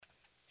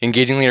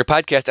Engaging Leader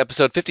Podcast,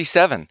 Episode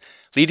 57,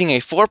 Leading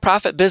a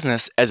For-Profit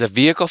Business as a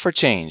Vehicle for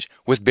Change,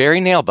 with Barry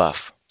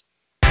Nalebuff.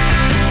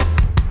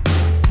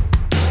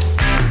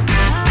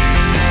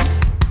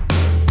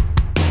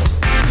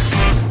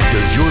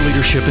 Does your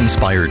leadership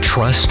inspire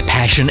trust,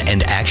 passion,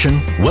 and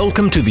action?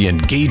 Welcome to the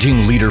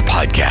Engaging Leader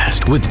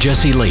Podcast with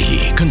Jesse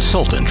Leahy,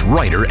 consultant,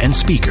 writer, and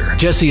speaker.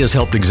 Jesse has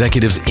helped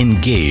executives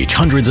engage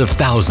hundreds of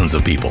thousands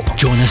of people.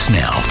 Join us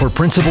now for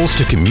principles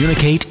to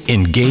communicate,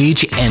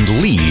 engage, and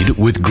lead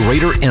with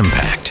greater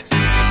impact.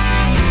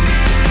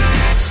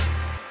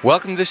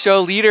 Welcome to the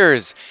show,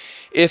 leaders.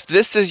 If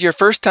this is your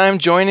first time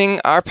joining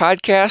our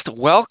podcast,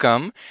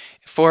 welcome.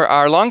 For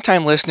our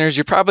longtime listeners,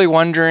 you're probably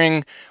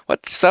wondering,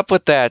 what's up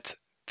with that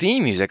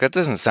theme music? That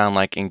doesn't sound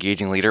like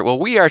Engaging Leader. Well,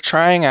 we are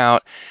trying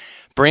out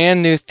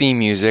brand new theme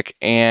music,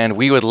 and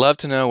we would love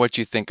to know what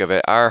you think of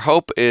it. Our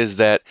hope is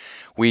that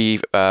we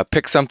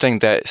pick something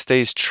that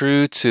stays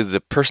true to the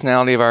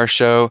personality of our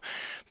show,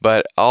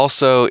 but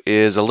also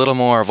is a little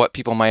more of what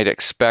people might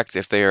expect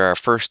if they are our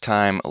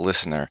first-time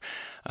listener.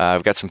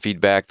 I've got some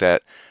feedback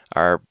that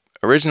our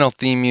original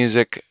theme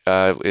music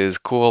is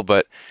cool,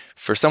 but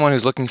for someone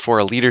who's looking for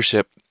a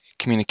leadership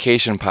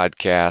communication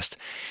podcast,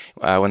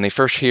 when they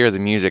first hear the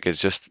music,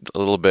 it's just a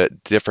little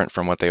bit different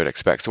from what they would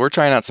expect. So we're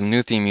trying out some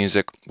new theme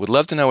music. Would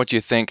love to know what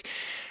you think.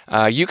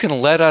 You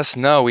can let us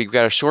know. We've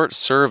got a short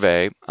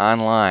survey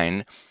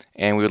online,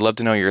 and we would love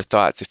to know your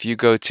thoughts. If you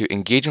go to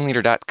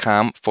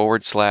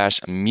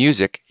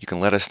engagingleader.com/music, you can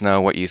let us know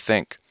what you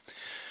think.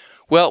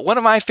 Well, one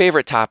of my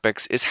favorite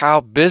topics is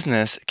how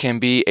business can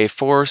be a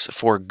force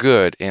for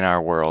good in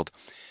our world.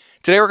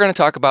 Today we're going to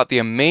talk about the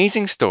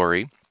amazing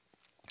story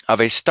of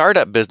a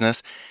startup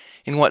business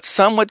in what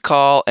some would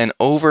call an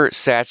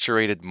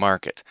oversaturated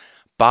market,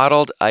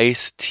 bottled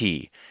iced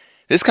tea.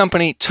 This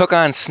company took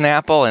on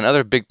Snapple and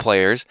other big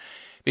players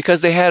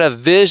because they had a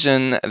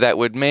vision that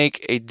would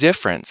make a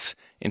difference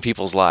in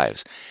people's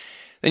lives.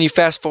 Then you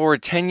fast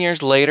forward 10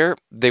 years later,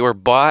 they were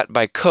bought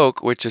by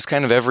Coke, which is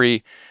kind of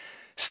every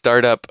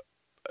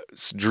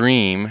startup's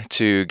dream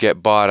to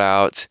get bought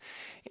out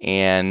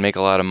and make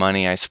a lot of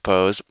money, I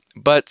suppose.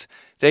 But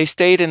they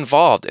stayed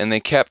involved and they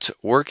kept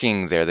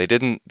working there. They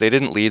didn't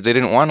leave. They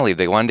didn't want to leave.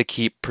 They wanted to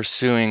keep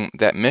pursuing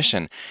that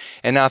mission.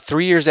 And now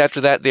 3 years after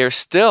that, they're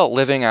still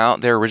living out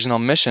their original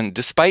mission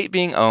despite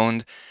being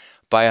owned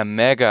by a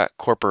mega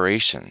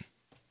corporation.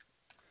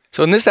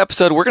 So in this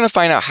episode, we're going to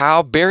find out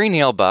how Barry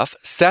Nalebuff,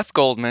 Seth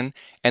Goldman,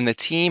 and the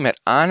team at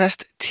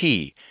Honest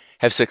Tea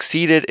have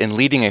succeeded in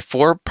leading a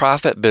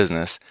for-profit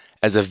business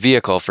as a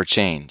vehicle for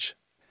change.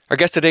 Our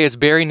guest today is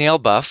Barry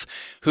Nalebuff,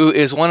 who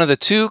is one of the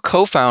two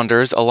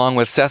co-founders, along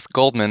with Seth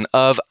Goldman,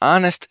 of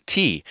Honest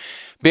Tea.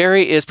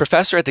 Barry is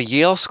professor at the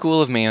Yale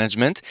School of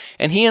Management,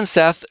 and he and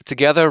Seth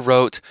together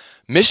wrote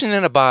Mission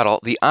in a Bottle,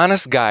 The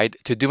Honest Guide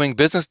to Doing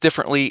Business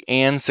Differently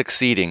and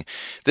Succeeding.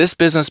 This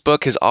business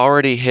book has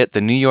already hit the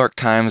New York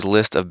Times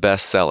list of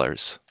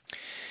bestsellers.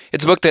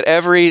 It's a book that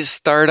every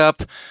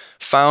startup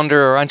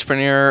founder or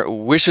entrepreneur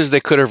wishes they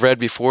could have read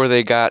before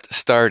they got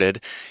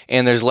started,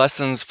 and there's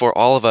lessons for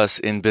all of us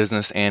in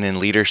business and in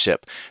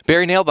leadership.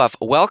 Barry Nalebuff,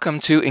 welcome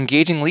to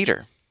Engaging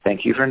Leader.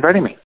 Thank you for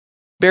inviting me.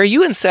 Barry,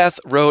 you and Seth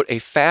wrote a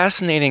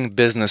fascinating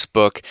business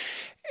book,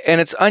 and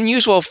it's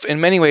unusual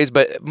in many ways,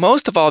 but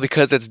most of all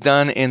because it's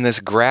done in this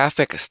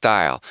graphic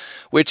style,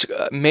 which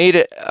made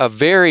it a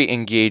very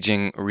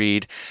engaging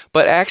read,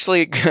 but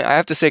actually, I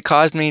have to say,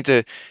 caused me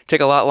to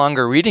take a lot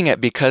longer reading it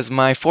because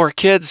my 4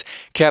 kids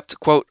kept,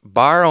 quote,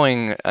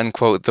 borrowing,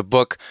 unquote, the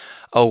book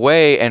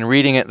away and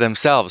reading it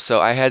themselves.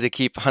 So I had to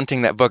keep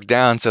hunting that book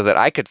down so that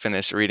I could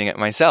finish reading it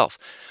myself.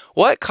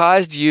 What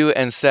caused you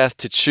and Seth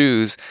to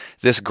choose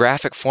this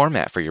graphic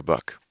format for your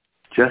book?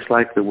 Just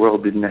like the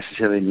world didn't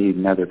necessarily need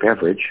another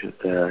beverage,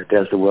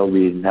 does the world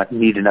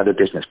need another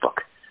business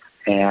book?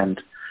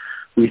 And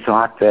we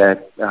thought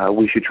that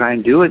we should try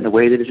and do it in a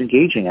way that is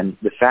engaging. And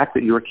the fact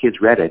that your kids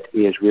read it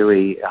is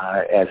really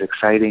as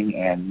exciting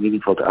and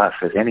meaningful to us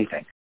as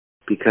anything.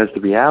 Because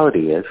the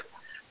reality is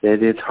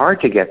that it's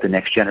hard to get the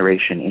next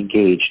generation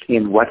engaged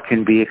in what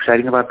can be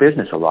exciting about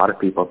business. A lot of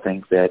people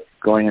think that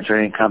going and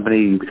starting a company,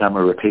 you become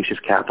a rapacious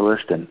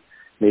capitalist and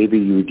maybe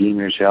you redeem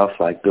yourself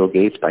like Bill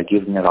Gates by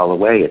giving it all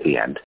away at the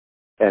end,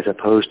 as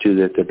opposed to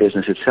that the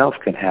business itself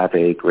can have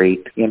a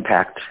great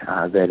impact,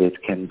 that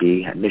it can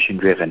be a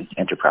mission-driven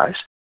enterprise.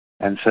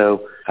 And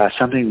so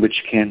something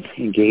which can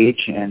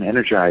engage and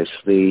energize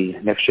the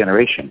next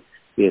generation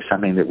is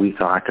something that we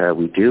thought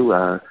we'd do.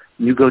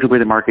 You go to where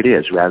the market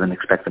is rather than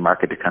expect the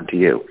market to come to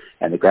you.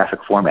 And the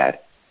graphic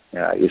format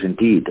is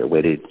indeed a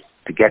way to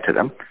get to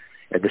them.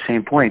 At the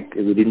same point,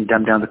 we didn't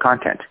dumb down the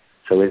content.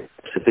 So it's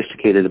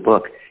sophisticated a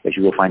book as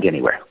you will find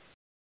anywhere.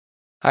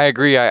 I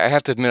agree. I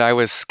have to admit, I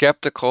was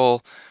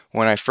skeptical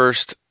when I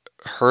first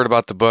heard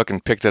about the book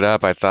and picked it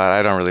up. I thought,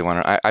 I don't really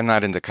want to, I'm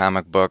not into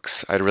comic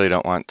books. I really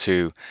don't want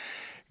to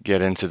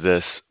get into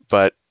this.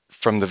 But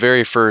from the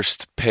very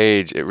first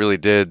page, it really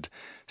did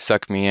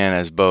suck me in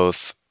as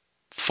both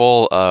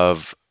full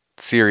of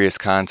serious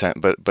content,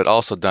 but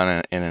also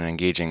done in an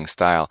engaging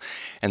style.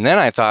 And then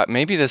I thought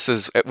maybe this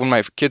is, when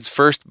my kids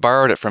first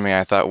borrowed it from me,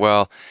 I thought,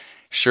 well,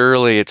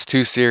 surely it's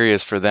too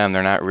serious for them.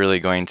 They're not really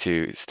going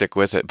to stick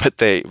with it, but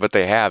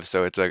they have.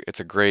 So it's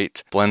a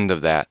great blend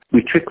of that.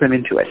 We trick them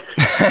into it.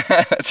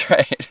 That's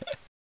right.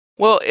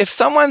 Well, if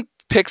someone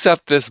picks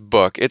up this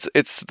book,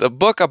 it's the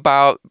book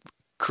about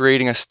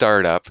creating a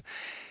startup,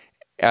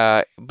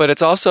 but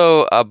it's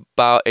also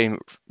about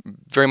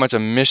very much a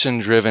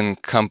mission-driven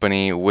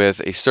company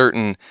with a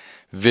certain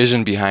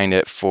vision behind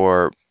it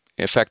for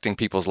affecting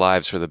people's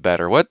lives for the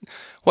better.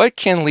 What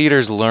can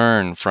leaders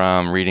learn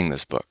from reading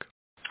this book?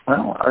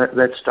 Well,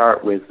 let's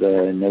start with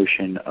the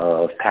notion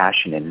of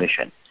passion and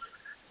mission.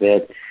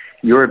 That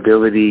your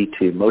ability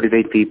to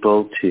motivate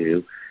people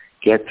to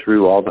get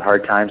through all the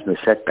hard times and the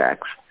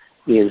setbacks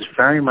is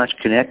very much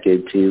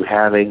connected to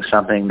having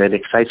something that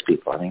excites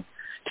people. I mean,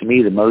 to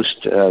me, the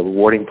most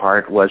rewarding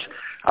part was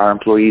our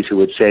employees who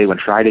would say, when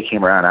Friday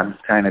came around, I'm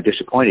kind of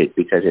disappointed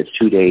because it's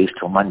 2 days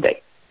till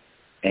Monday.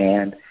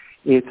 And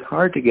it's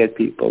hard to get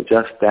people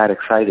just that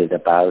excited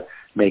about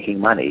making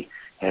money,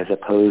 as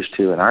opposed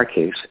to, in our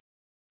case,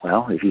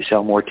 well, if you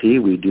sell more tea,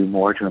 we do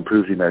more to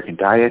improve the American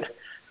diet.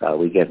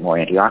 We get more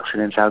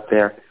antioxidants out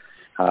there.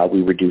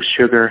 We reduce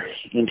sugar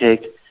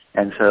intake.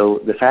 And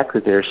so the fact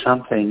that there's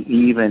something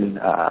even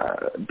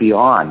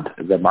beyond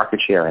the market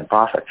share and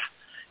profits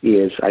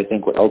is, I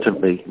think, what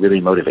ultimately really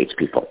motivates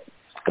people.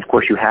 Of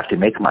course, you have to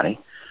make money,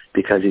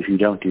 because if you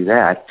don't do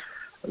that,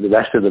 the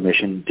rest of the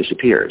mission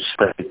disappears.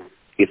 But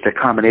it's a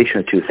combination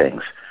of two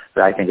things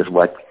that I think is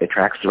what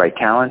attracts the right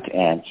talent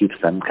and keeps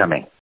them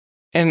coming.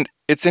 And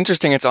it's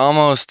interesting. It's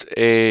almost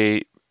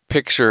a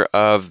picture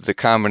of the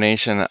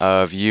combination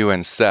of you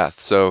and Seth.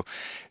 So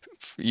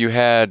you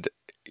had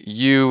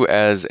you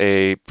as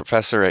a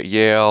professor at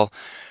Yale,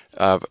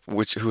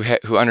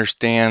 who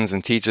understands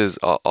and teaches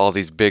all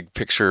these big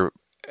picture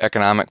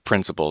economic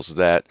principles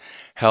that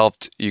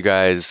helped you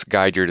guys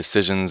guide your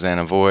decisions and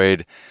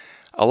avoid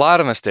a lot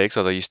of mistakes,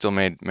 although you still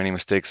made many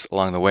mistakes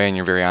along the way, and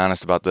you're very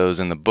honest about those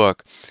in the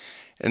book.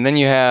 And then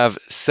you have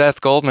Seth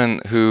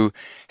Goldman, who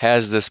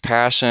has this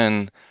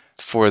passion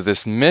for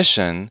this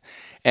mission.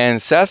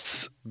 And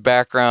Seth's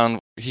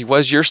background, he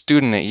was your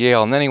student at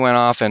Yale, and then he went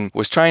off and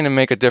was trying to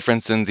make a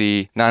difference in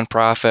the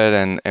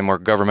nonprofit and more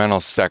governmental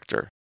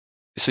sector.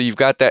 So you've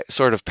got that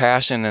sort of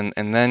passion,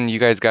 and then you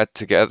guys got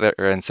together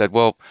and said,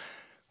 well,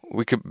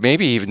 we could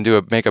maybe even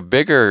make a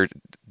bigger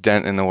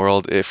dent in the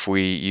world if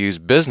we use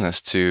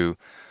business to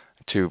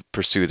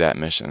pursue that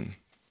mission.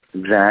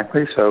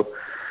 Exactly. So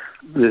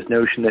this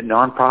notion that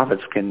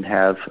nonprofits can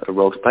have a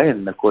role to play,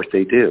 and of course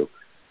they do.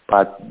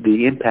 But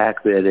the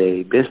impact that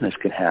a business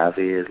can have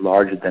is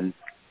larger than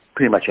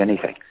pretty much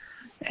anything.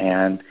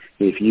 And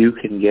if you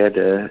can get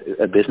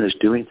a business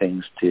doing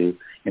things to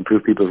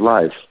improve people's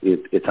lives,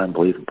 it's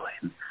unbelievable.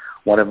 And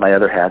one of my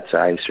other hats,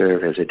 I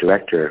serve as a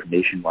director of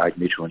Nationwide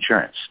Mutual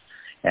Insurance,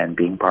 and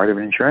being part of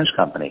an insurance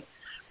company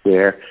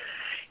where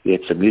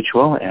it's a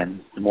mutual,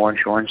 and the more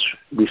insurance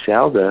we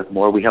sell, the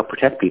more we help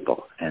protect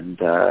people. And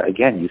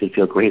again, you can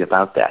feel great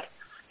about that.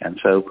 And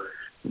so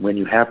when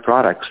you have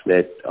products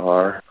that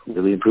are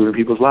really improving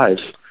people's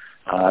lives,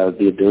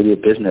 the ability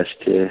of business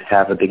to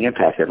have a big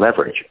impact, at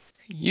leverage.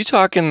 You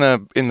talk in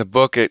the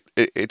book,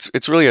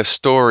 it's really a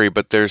story,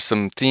 but there's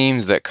some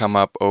themes that come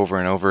up over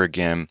and over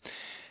again.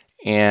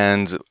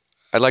 And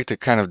I'd like to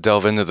kind of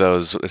delve into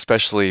those,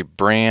 especially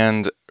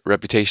brand,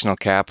 reputational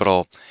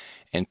capital,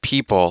 and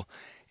people.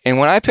 And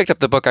when I picked up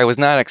the book, I was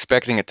not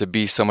expecting it to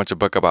be so much a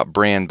book about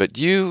brand, but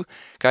you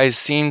guys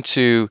seem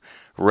to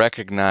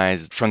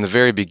recognize from the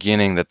very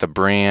beginning that the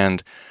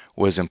brand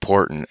was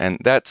important. And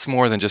that's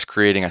more than just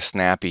creating a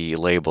snappy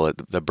label.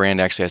 The brand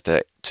actually has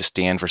to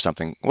stand for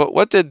something.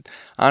 What did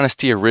Honest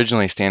Tea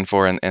originally stand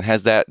for, and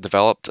has that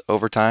developed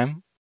over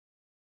time?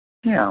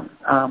 Yeah,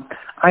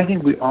 I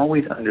think we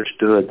always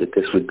understood that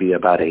this would be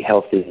about a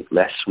healthy,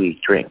 less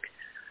sweet drink.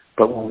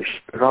 But when we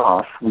started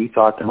off, we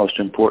thought the most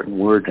important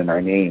word in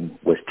our name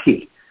was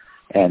tea.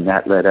 And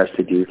that led us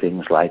to do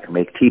things like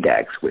make tea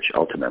bags, which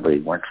ultimately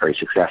weren't very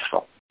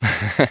successful.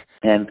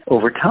 And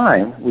over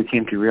time, we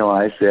came to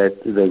realize that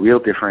the real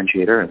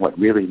differentiator and what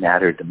really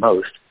mattered the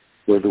most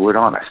was the word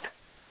honest.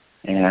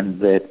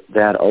 And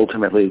that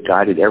ultimately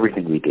guided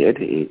everything we did,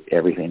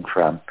 everything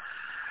from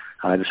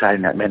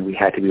deciding that meant we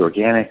had to be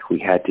organic, we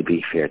had to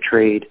be fair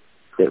trade,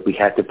 that we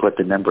had to put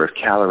the number of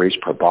calories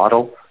per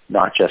bottle,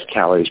 not just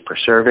calories per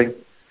serving,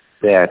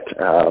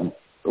 that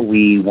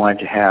we want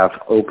to have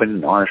open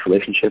and honest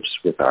relationships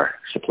with our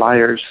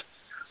suppliers.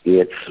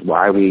 It's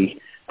why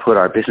we put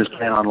our business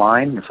plan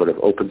online, sort of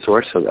open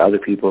source, so that other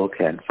people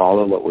can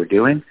follow what we're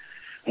doing.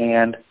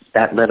 And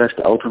that led us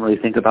to ultimately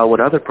think about what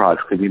other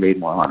products could be made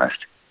more honest.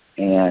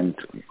 And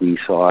we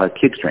saw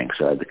kids' drinks.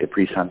 The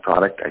Capri Sun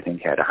product, I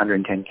think, had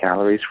 110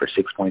 calories for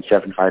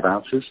 6.75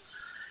 ounces.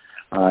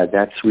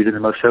 That's sweeter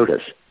than most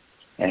sodas.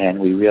 And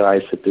we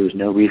realized that there was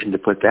no reason to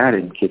put that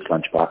in kids'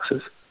 lunch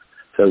boxes.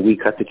 So we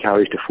cut the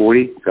calories to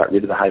 40, got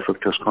rid of the high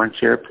fructose corn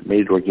syrup,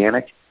 made it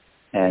organic,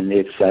 and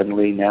it's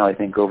suddenly now, I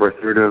think, over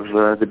a third of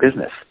the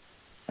business.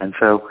 And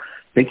so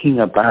thinking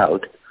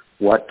about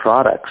what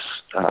products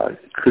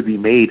could be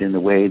made in the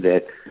way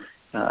that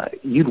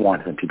you'd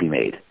want them to be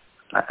made.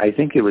 I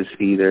think it was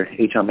either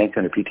H.L.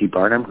 Mencken or P.T.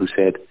 Barnum who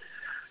said,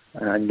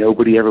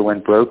 nobody ever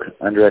went broke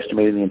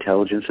underestimating the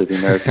intelligence of the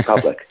American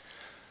public.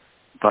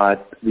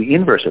 But the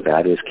inverse of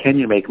that is, can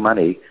you make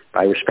money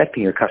by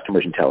respecting your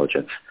customer's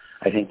intelligence?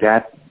 I think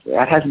that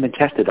hasn't been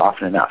tested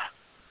often enough.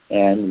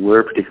 And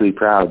we're particularly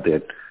proud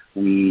that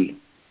we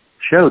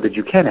show that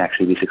you can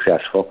actually be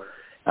successful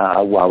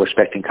while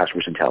respecting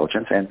customers'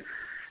 intelligence. And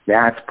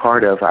that's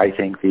part of, I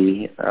think,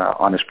 the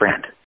honest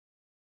brand.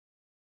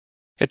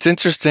 It's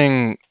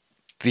interesting,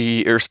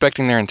 the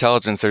respecting their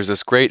intelligence. There's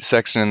this great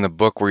section in the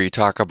book where you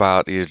talk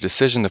about the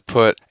decision to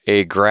put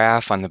a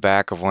graph on the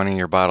back of one of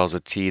your bottles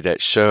of tea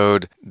that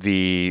showed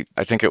I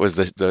think it was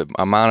the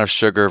amount of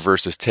sugar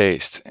versus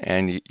taste.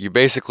 And you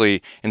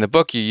basically, in the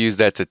book, you use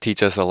that to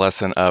teach us a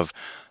lesson of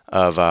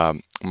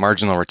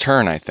marginal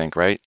return, I think,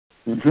 right?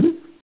 Mm-hmm.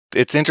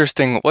 It's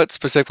interesting. What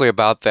specifically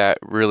about that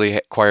really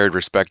required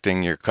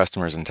respecting your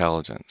customer's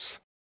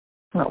intelligence?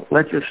 Well,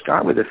 let's just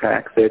start with the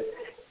fact that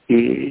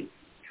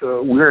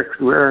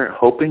we're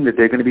hoping that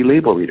they're going to be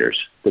label readers,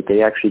 that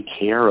they actually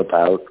care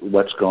about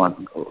what's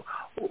going,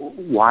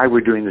 why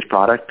we're doing this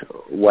product,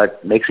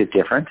 what makes it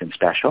different and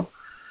special.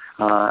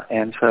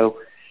 And so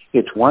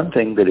it's one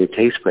thing that it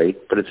tastes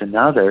great, but it's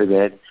another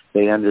that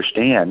they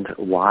understand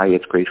why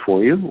it's great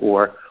for you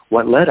or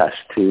what led us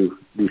to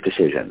these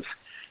decisions.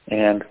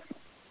 And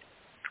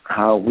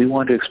we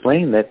want to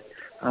explain that,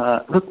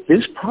 look,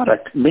 this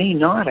product may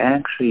not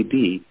actually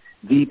be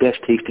the best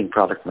tasting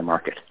product in the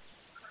market.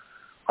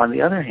 On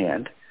the other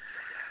hand,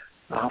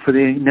 for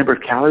the number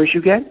of calories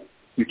you get,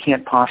 you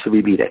can't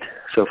possibly beat it.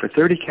 So for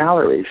 30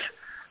 calories,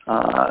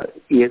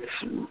 it's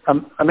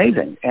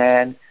amazing.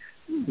 And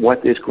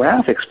what this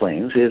graph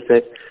explains is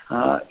that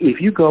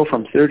if you go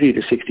from 30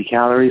 to 60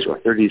 calories or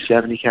 30 to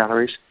 70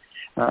 calories,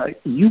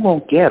 you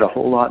won't get a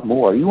whole lot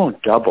more. You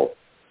won't double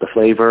the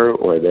flavor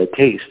or the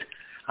taste,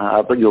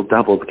 but you'll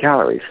double the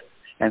calories.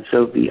 And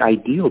so the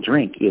ideal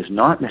drink is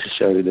not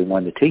necessarily the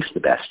one that tastes the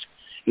best.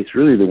 It's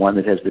really the one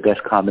that has the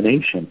best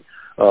combination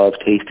of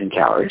taste and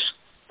calories.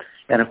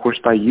 And, of course,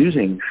 by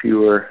using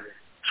fewer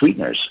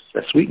sweeteners,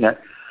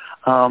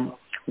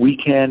 we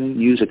can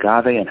use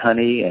agave and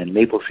honey and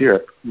maple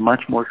syrup,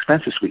 much more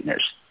expensive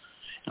sweeteners.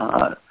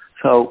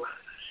 So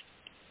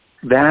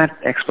that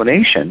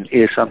explanation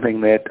is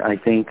something that I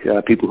think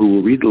people who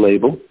will read the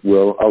label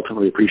will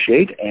ultimately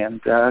appreciate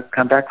and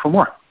come back for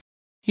more.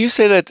 You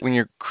say that when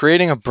you're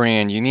creating a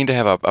brand, you need to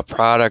have a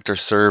product or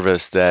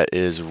service that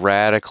is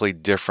radically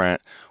different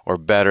or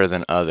better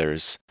than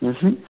others.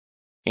 Mm-hmm.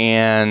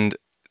 And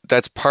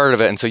that's part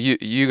of it. And so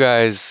you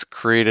guys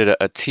created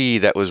a tea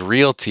that was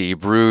real tea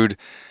brewed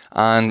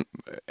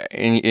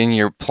in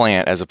your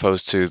plant as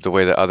opposed to the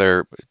way that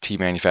other tea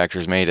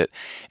manufacturers made it.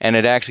 And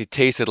it actually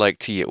tasted like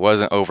tea. It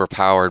wasn't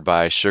overpowered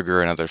by sugar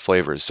and other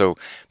flavors. So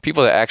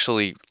people that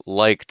actually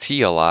like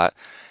tea a lot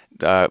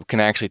can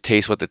actually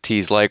taste what the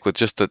tea's like with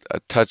just a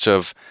touch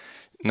of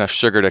enough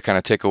sugar to kind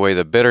of take away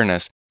the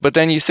bitterness. But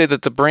then you say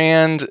that the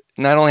brand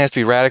not only has to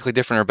be radically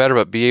different or better,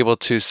 but be able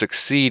to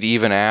succeed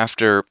even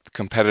after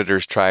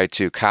competitors try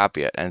to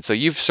copy it. And so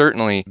you've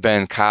certainly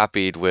been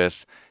copied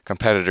with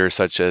competitors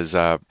such as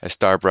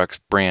Starbucks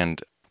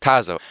brand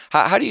Tazo.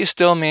 How do you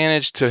still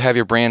manage to have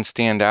your brand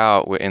stand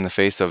out in the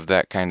face of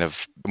that kind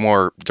of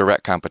more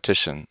direct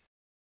competition?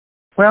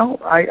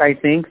 Well, I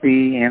think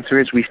the answer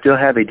is we still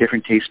have a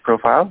different taste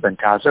profile than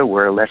Tazo.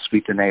 We're less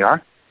sweet than they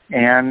are.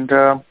 And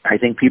I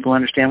think people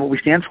understand what we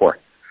stand for.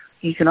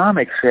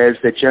 Economics says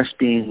that just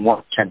being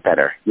 1%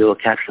 better, you'll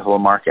capture the whole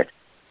market.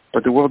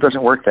 But the world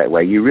doesn't work that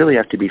way. You really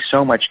have to be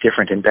so much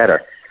different and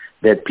better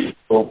that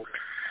people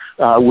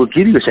will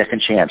give you a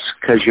second chance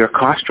because your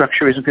cost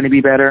structure isn't going to be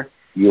better,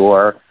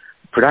 your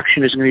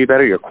production isn't going to be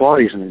better, your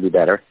quality isn't going to be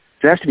better.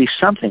 There has to be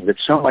something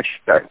that's so much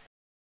better.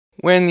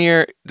 When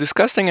you're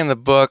discussing in the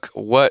book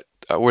what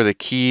were the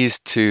keys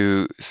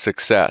to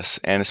success,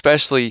 and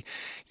especially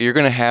you're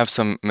going to have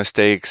some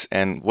mistakes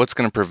and what's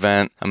going to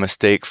prevent a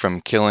mistake from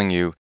killing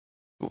you,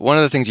 one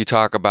of the things you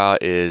talk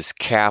about is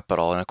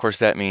capital, and of course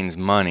that means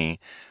money,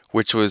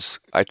 which was,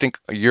 I think,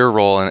 your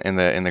role in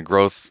the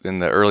growth in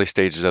the early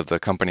stages of the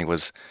company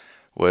was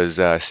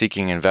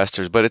seeking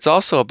investors, but it's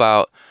also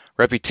about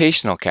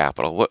reputational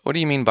capital. What do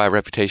you mean by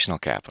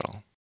reputational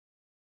capital?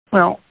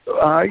 Well,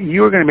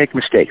 you are going to make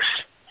mistakes.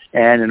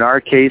 And in our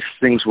case,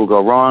 things will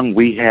go wrong.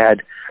 We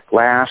had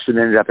glass that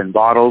ended up in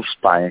bottles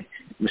by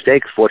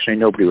mistake. Fortunately,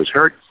 nobody was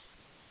hurt.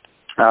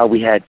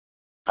 We had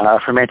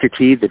fermented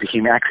tea that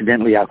became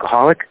accidentally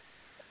alcoholic.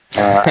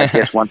 I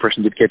guess one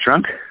person did get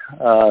drunk.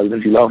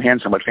 Lindsay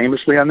Lohan, somewhat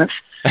famously on this.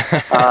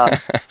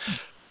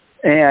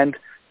 And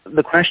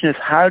the question is,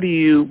 how do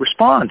you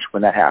respond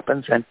when that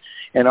happens? And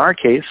in our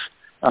case,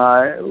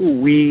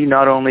 we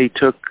not only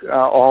took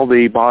all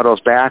the bottles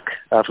back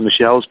from the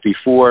shelves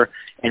before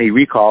any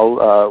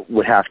recall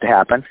would have to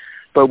happen,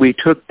 but we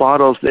took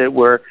bottles that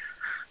were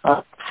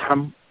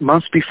from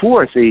months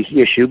before the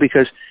issue,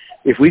 because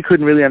if we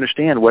couldn't really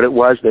understand what it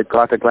was that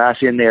got the glass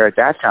in there at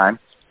that time,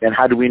 then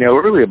how do we know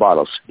earlier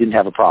bottles didn't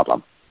have a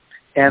problem?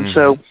 And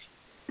so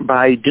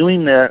by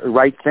doing the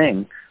right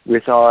thing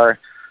with our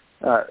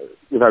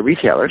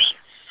retailers,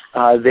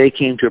 they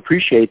came to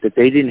appreciate that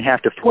they didn't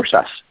have to force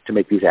us to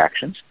make these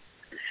actions.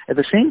 At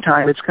the same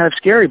time, it's kind of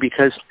scary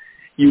because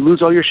you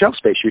lose all your shelf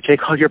space. You take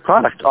all your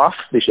product off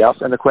the shelf,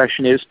 and the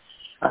question is,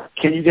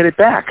 can you get it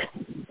back?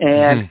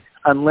 And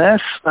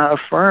unless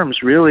firms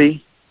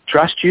really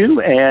trust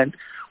you and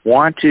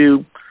want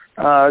to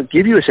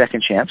give you a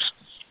second chance,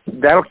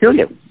 that'll kill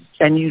you.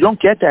 And you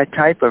don't get that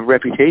type of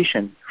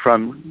reputation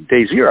from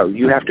day zero.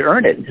 You have to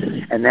earn it.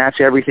 And that's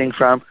everything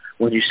from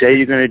when you say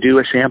you're going to do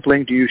a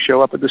sampling, do you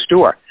show up at the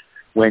store?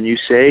 When you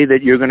say that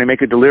you're going to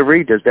make a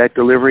delivery, does that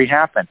delivery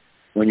happen?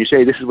 When you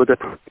say this is what the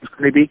product is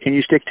going to be, can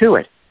you stick to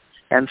it?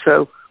 And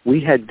so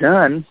we had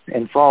done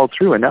and followed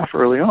through enough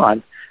early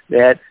on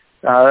that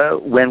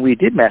when we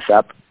did mess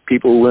up,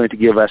 people were willing to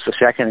give us a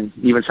second and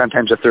even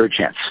sometimes a third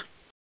chance.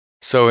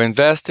 So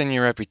invest in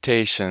your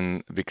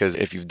reputation, because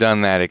if you've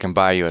done that, it can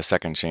buy you a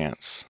second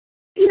chance.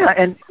 Yeah,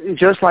 and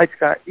just like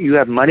you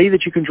have money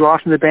that you can draw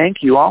from the bank,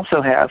 you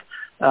also have,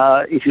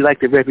 if you like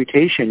the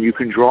reputation, you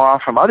can draw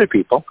from other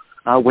people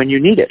when you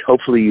need it.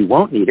 Hopefully you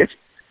won't need it,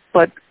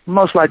 but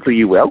most likely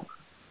you will.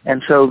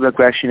 And so the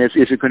question is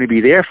it going to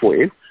be there for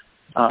you?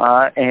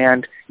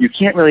 And you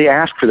can't really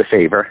ask for the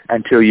favor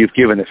until you've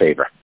given the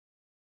favor.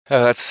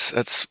 That's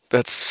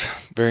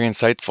very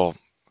insightful.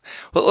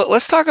 Well,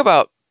 let's talk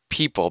about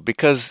people,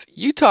 because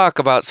you talk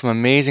about some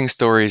amazing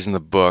stories in the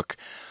book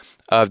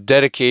of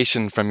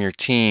dedication from your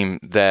team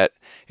that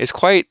is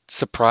quite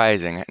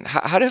surprising.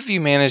 How have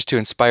you managed to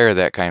inspire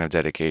that kind of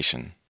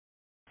dedication?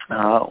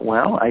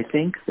 Well, I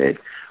think that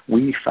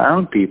we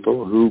found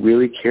people who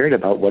really cared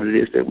about what it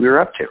is that we were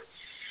up to.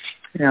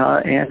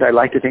 And I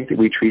like to think that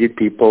we treated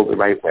people the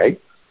right way.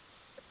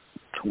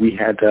 We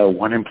had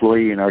one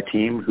employee in our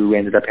team who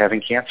ended up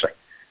having cancer.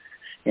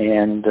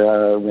 And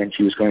when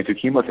she was going through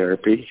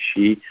chemotherapy,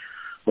 she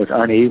was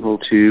unable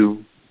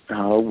to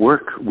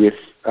work with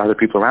other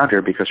people around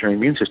her because her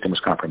immune system was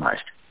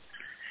compromised.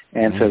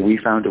 And so we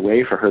found a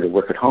way for her to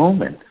work at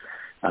home, and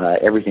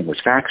everything was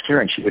faxed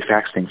her, and she would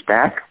fax things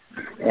back.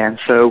 And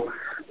so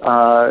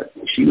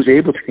she was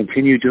able to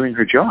continue doing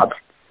her job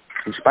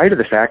in spite of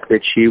the fact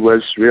that she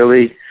was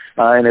really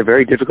in a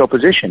very difficult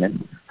position.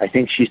 And I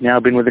think she's now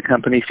been with the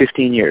company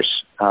 15 years.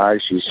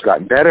 She's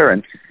gotten better,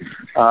 and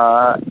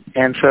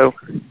so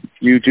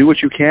you do what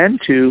you can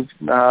to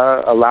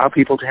allow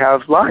people to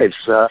have lives.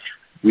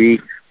 We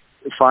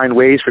find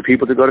ways for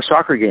people to go to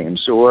soccer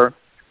games or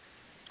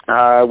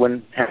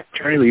when have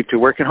maternity leave to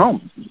work at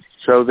home,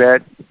 so that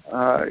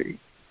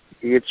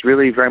it's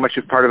really very much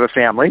a part of a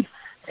family,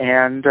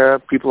 and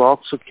people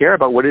also care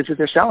about what it is that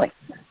they're selling.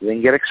 They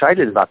can get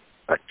excited about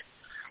it.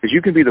 Because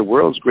you can be the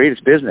world's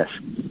greatest business,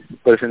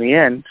 but if in the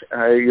end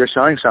you're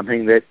selling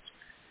something that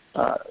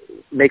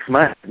makes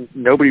money,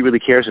 nobody really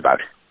cares about.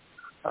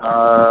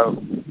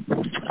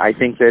 I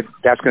think that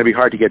that's going to be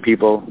hard to get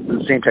people,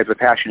 the same type of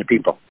passionate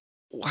people.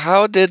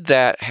 How did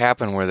that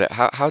happen?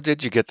 How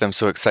did you get them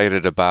so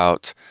excited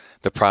about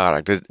the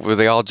product? Were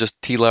they all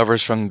just tea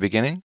lovers from the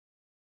beginning?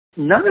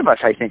 None of us,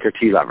 I think, are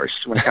tea lovers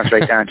when it comes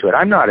right down to it.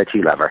 I'm not a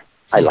tea lover.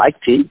 I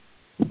like tea,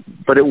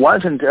 but it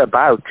wasn't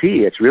about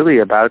tea. It's really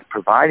about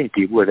providing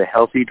people with a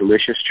healthy,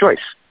 delicious choice.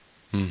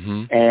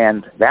 Mm-hmm.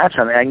 And that's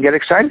something I can get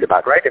excited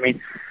about, right? I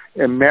mean,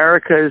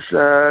 America's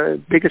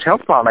biggest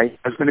health problem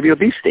is going to be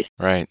obesity.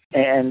 Right.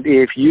 And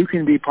if you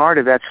can be part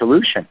of that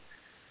solution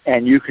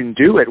and you can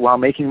do it while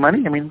making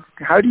money, I mean,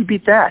 how do you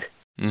beat that?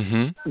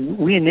 Mm-hmm.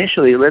 We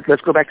initially,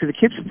 let's go back to the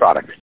kids'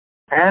 product.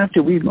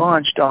 After we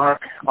launched our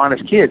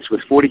Honest Kids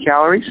with 40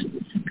 calories,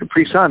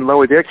 Capri Sun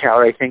lowered their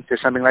calorie, I think, to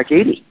something like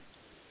 80.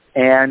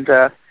 And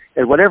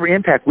whatever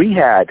impact we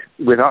had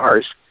with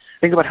ours,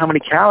 think about how many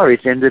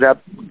calories ended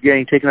up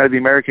getting taken out of the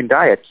American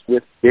diet,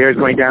 with theirs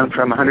going down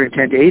from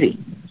 110 to 80.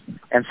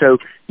 And so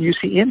you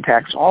see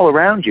impacts all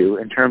around you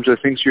in terms of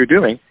things you're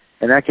doing,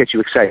 and that gets you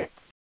excited.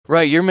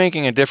 Right, you're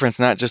making a difference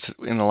not just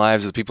in the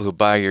lives of the people who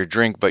buy your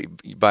drink, but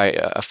by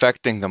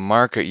affecting the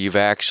market, you've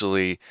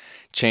actually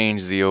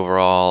changed the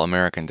overall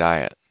American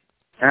diet.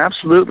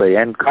 Absolutely,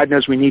 and God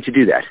knows we need to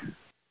do that.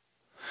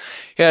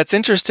 Yeah, it's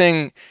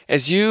interesting,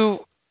 as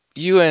you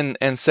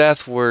and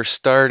Seth were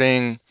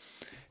starting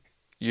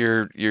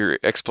your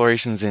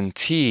explorations in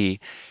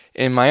tea,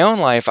 in my own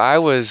life, I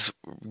was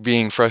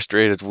being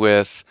frustrated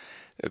with,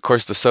 of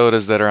course, the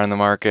sodas that are on the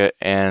market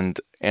and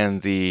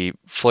the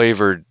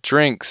flavored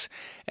drinks,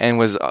 and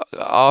was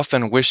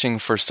often wishing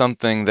for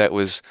something that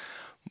was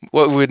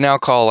what we would now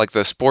call like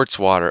the sports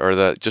water,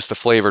 or just the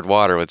flavored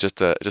water with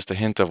just a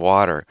hint of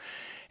water.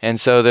 And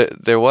so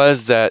there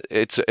was that.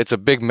 It's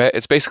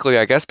basically,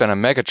 I guess, been a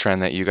mega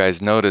trend that you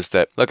guys noticed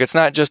that, look, it's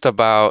not just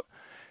about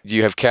do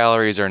you have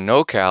calories or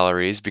no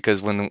calories,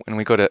 because when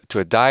we go to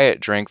a diet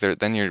drink,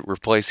 then you're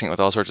replacing it with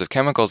all sorts of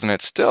chemicals, and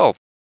it's still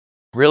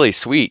really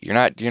sweet. You're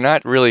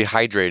not really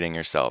hydrating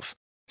yourself.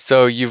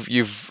 So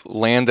you've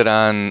landed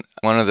on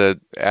one of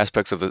the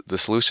aspects of the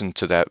solution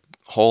to that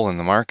hole in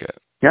the market.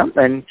 Yeah,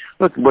 and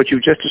look, what you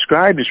just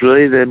described is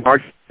really the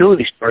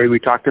marginality story we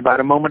talked about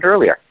a moment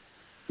earlier,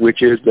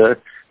 which is the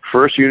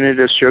first unit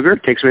of sugar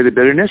takes away the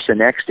bitterness, the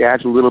next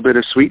adds a little bit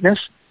of sweetness,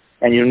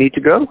 and you need to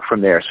go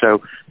from there.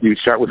 So you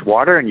start with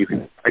water, and you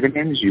can add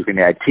vitamins, you can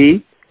add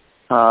tea,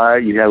 you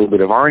can add a little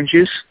bit of orange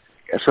juice.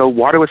 So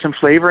water with some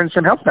flavor and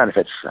some health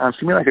benefits. Seems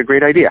to me like a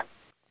great idea.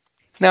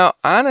 Now,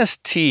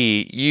 Honest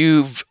Tea,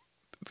 you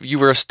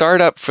were a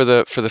startup for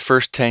the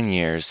first 10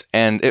 years,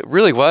 and it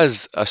really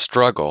was a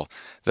struggle.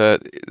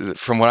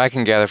 From what I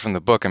can gather from the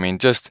book, I mean,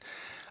 just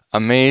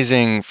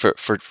amazing.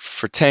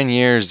 For 10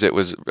 years, it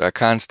was a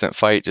constant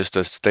fight just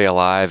to stay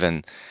alive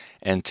and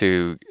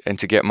to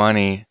get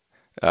money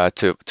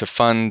to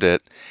fund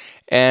it.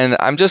 And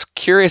I'm just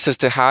curious as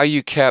to how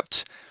you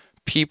kept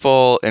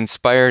people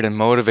inspired and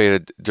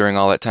motivated during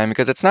all that time,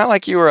 because it's not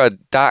like you were a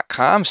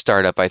 .com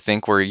startup, I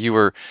think, where you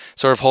were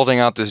sort of holding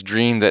out this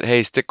dream that,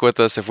 hey, stick with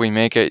us. If we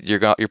make it,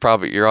 you're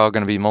all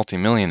going to be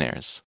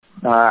multimillionaires.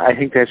 I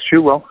think that's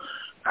true. Well,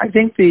 I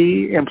think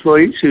the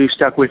employees who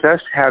stuck with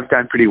us have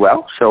done pretty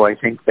well. So I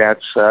think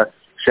that's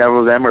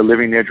several of them are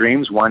living their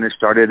dreams. One has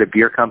started a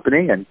beer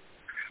company, and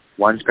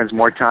one spends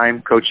more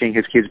time coaching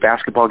his kids'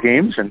 basketball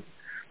games, and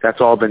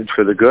that's all been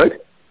for the good.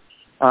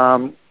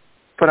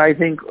 But I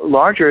think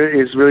larger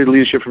is really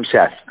leadership from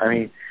Seth. I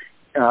mean,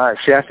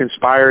 Seth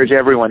inspires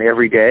everyone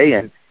every day,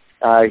 and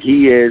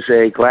he is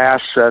a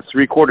glass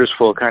three-quarters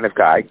full kind of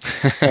guy.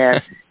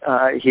 And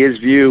his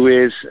view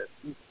is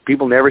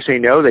people never say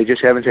no, they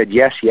just haven't said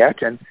yes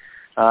yet. And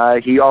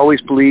he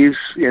always believes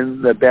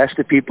in the best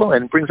of people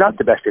and brings out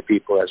the best of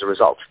people as a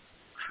result.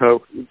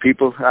 So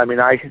people, I mean,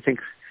 I think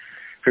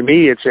for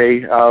me it's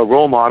a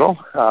role model.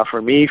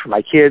 For me, for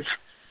my kids,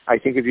 I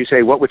think if you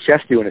say, what would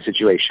Seth do in a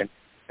situation?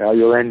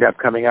 You'll end up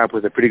coming up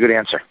with a pretty good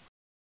answer.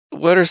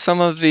 What are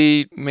some of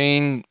the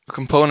main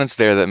components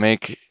there that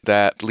make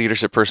that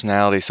leadership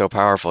personality so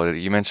powerful?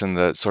 You mentioned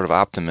the sort of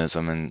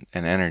optimism and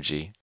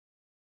energy.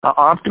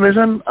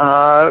 Optimism,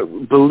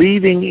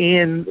 believing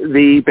in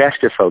the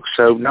best of folks,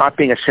 so not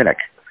being a cynic.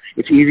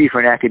 It's easy for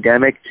an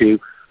academic to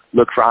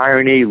look for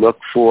irony, look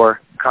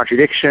for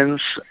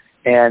contradictions,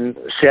 and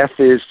Seth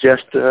is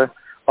just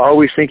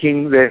always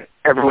thinking that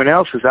everyone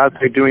else is out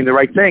there doing the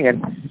right thing.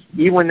 And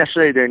even when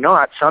necessarily they're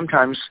not,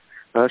 sometimes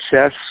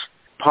Seth's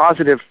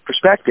positive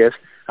perspective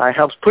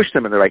helps push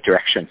them in the right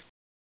direction.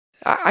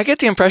 I get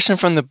the impression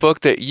from the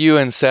book that you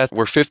and Seth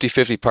were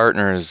 50-50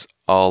 partners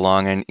all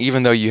along, and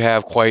even though you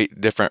have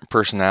quite different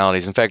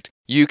personalities. In fact,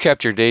 you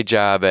kept your day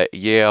job at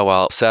Yale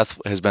while Seth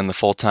has been the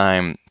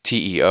full-time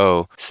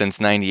TEO since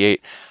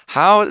 '98.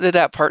 How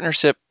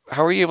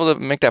were you able to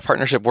make that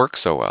partnership work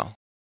so well?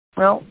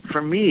 Well,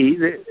 for me,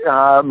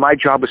 my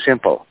job was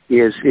simple.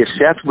 If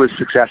Seth was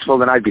successful,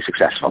 then I'd be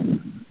successful.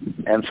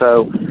 And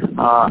so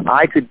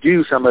I could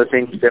do some of the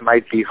things that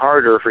might be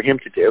harder for him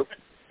to do.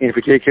 In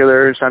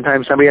particular,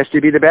 sometimes somebody has to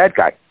be the bad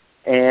guy.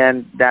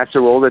 And that's a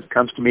role that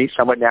comes to me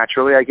somewhat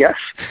naturally, I guess.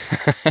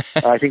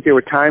 I think there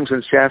were times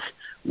when Seth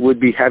would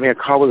be having a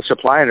call with a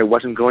supplier and it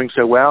wasn't going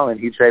so well, and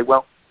he'd say,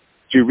 well,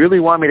 do you really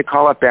want me to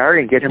call up Barry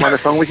and get him on the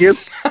phone with you?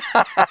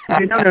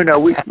 I'd say, no,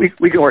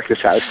 we can work this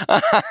out.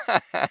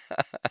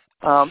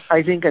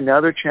 I think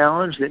another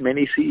challenge that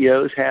many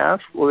CEOs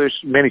have, well, there's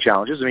many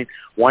challenges. I mean,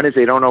 one is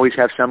they don't always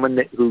have someone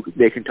who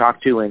they can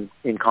talk to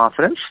in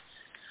confidence.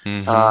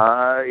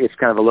 Mm-hmm. It's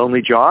kind of a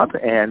lonely job,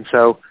 and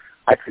so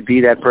I could be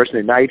that person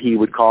at night he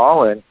would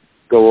call and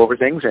go over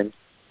things and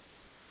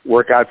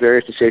work out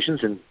various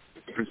decisions in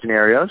different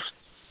scenarios.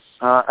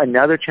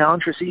 Another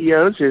challenge for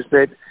CEOs is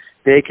that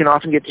they can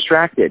often get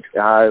distracted,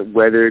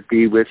 whether it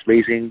be with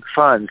raising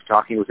funds,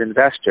 talking with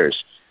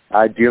investors,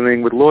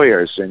 dealing with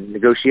lawyers and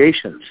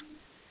negotiations.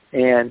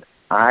 And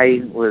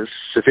I was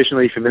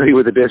sufficiently familiar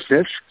with the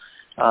business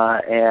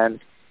and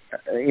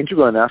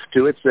integral enough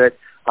to it that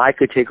I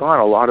could take on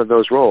a lot of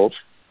those roles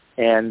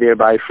and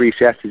thereby free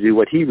Seth to do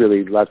what he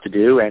really loved to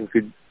do and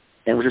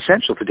was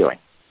essential to doing.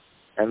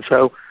 And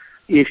so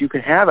if you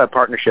can have a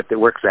partnership that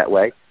works that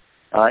way,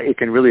 it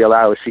can really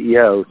allow a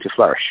CEO to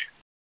flourish.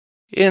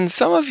 In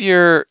some of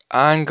your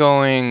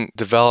ongoing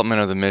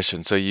development of the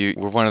mission, so you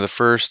were one of the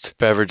first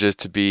beverages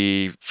to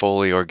be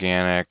fully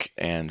organic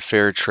and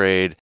fair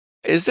trade.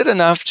 Is it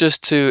enough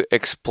just to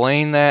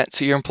explain that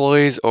to your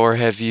employees, or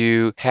have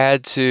you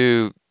had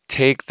to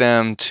take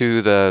them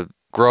to the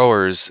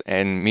growers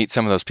and meet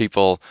some of those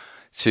people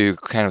to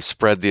kind of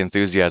spread the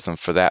enthusiasm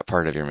for that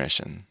part of your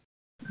mission?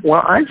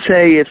 Well, I'd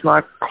say it's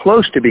not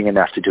close to being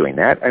enough to doing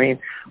that. I mean,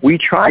 we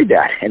tried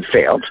that and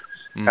failed.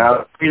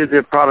 We did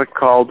a product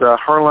called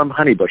Harlem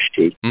Honeybush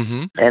Tea,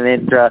 and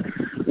it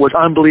was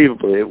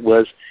unbelievable. It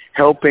was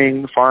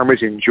helping farmers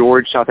in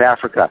George, South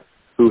Africa,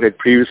 who had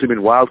previously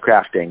been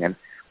wildcrafting, and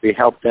we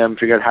helped them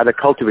figure out how to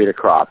cultivate a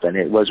crop, and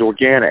it was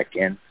organic,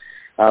 and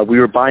we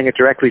were buying it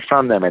directly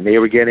from them, and they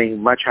were getting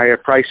much higher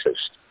prices.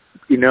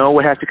 You know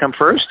what has to come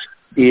first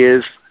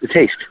is the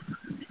taste.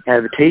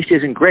 And if the taste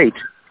isn't great,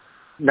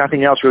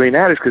 nothing else really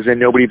matters, because then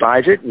nobody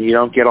buys it, and you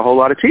don't get a whole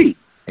lot of tea,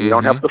 and you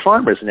don't help the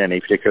farmers in any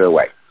particular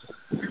way.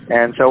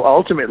 And so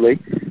ultimately,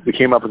 we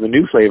came up with a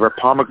new flavor,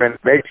 pomegranate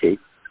red tea,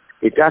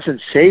 It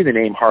doesn't say the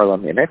name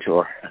Harlem in it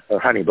or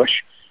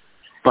Honeybush,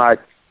 but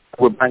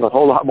we're buying a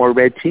whole lot more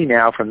red tea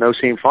now from those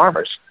same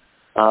farmers,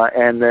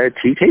 and the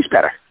tea tastes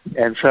better.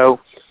 And so,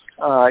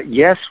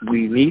 yes,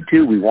 we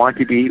want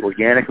to be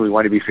organic, and we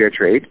want to be fair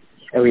trade,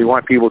 and we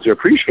want people to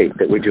appreciate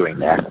that we're doing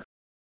that.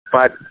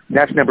 But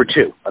that's number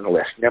 2 on the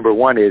list. Number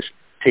 1 is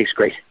tastes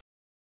great.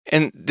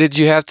 And did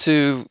you have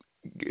to,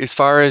 as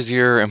far as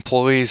your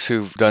employees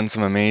who've done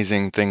some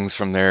amazing things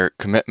from their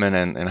commitment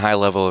and high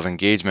level of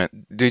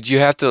engagement, did you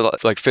have to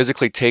like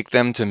physically take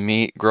them to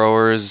meet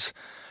growers,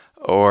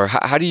 or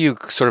how do you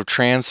sort of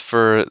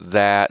transfer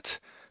that,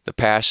 the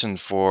passion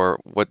for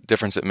what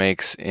difference it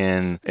makes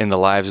in the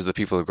lives of the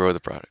people who grow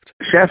the product?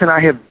 Seth and I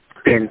have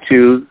been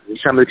to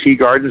some of the tea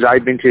gardens.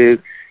 I've been to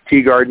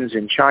tea gardens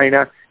in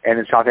China and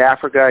in South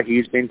Africa.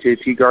 He's been to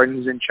tea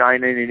gardens in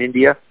China and in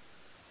India.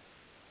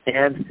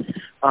 And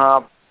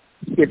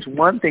it's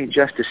one thing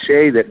just to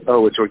say that,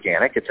 oh, it's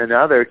organic. It's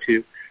another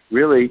to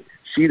really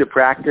see the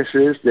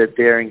practices that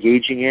they're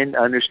engaging in,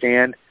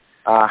 understand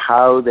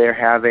how they're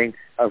having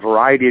a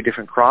variety of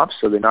different crops,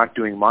 so they're not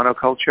doing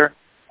monoculture,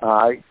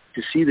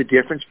 to see the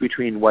difference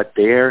between what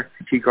their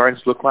tea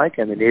gardens look like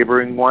and the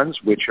neighboring ones,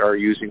 which are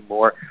using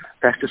more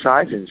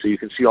pesticides. And so you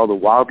can see all the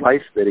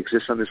wildlife that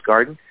exists on this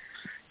garden,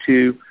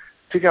 to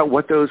figure out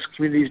what those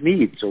communities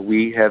need. So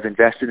we have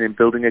invested in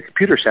building a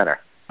computer center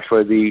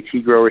for the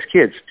tea growers'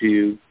 kids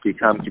to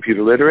become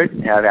computer literate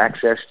and have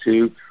access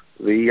to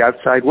the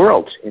outside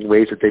world in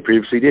ways that they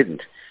previously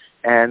didn't.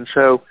 And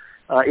so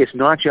it's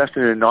not just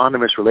an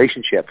anonymous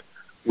relationship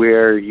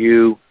where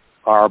you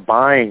are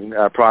buying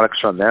products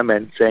from them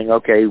and saying,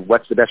 okay,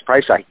 what's the best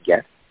price I can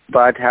get,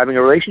 but having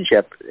a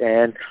relationship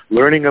and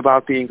learning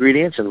about the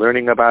ingredients and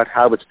learning about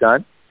how it's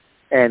done.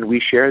 And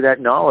we share that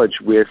knowledge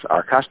with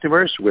our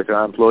customers, with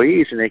our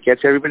employees, and it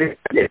gets everybody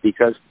excited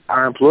because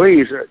our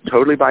employees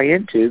totally buy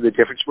into the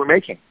difference we're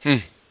making.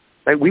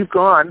 Like, we've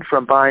gone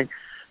from buying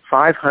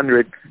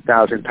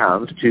 500,000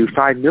 pounds to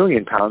 5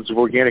 million pounds of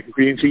organic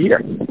ingredients a year.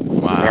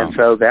 Wow. And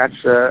so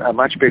that's a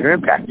much bigger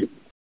impact.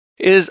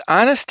 Is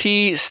Honest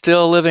Tea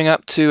still living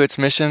up to its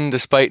mission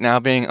despite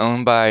now being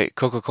owned by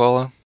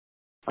Coca-Cola?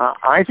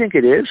 I think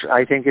it is.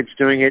 I think it's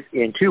doing it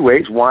in 2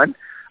 ways. One,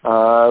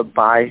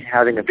 by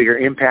having a bigger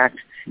impact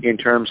in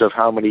terms of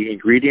how many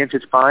ingredients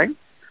it's buying,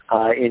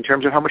 in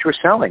terms of how much we're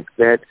selling.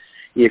 That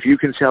if you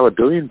can sell 1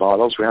 billion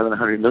bottles rather than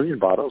 100 million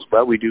bottles,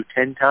 well, we do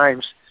 10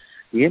 times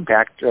the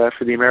impact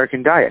for the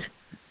American diet.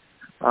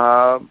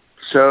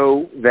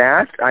 So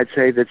that, I'd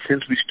say that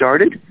since we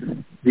started,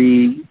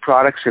 the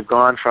products have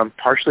gone from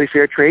partially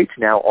fair trade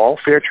to now all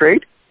fair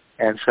trade.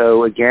 And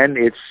so, again,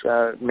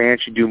 it's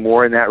managed to do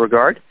more in that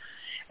regard.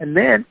 And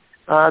then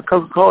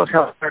Coca-Cola has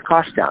held their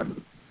costs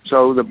down.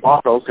 So the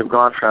bottles have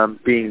gone from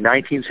being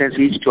 19 cents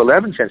each to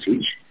 11 cents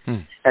each.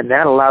 And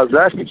that allows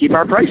us to keep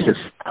our prices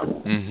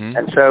down.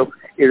 And so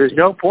there's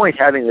no point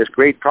having this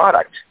great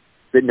product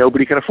that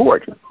nobody can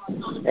afford.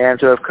 And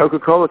so if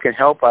Coca-Cola can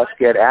help us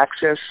get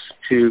access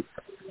to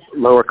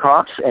lower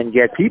costs and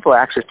get people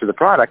access to the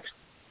product,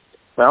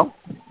 well,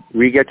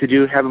 we get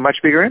to have a much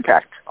bigger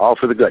impact, all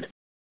for the good.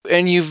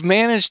 And you've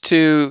managed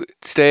to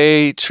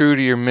stay true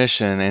to your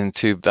mission and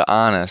to the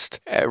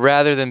honest,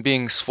 rather than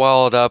being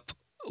swallowed up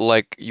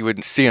like you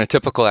would see in a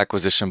typical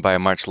acquisition by a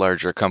much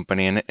larger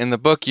company. And in the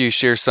book, you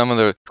share some of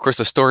the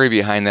story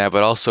behind that,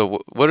 but also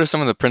what are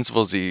some of the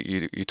principles that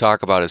you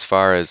talk about as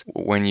far as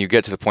when you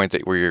get to the point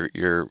that where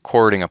you're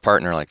courting a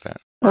partner like that?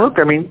 Well, look,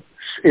 I mean,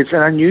 it's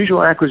an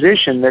unusual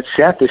acquisition that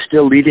Seth is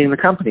still leading the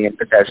company in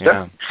Bethesda.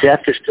 Yeah.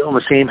 Seth is still in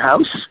the same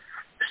house,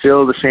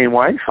 still the same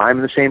wife. I'm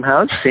in the same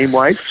house, same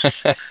wife.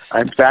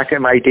 I'm back at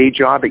my day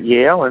job at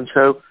Yale. And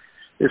so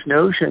this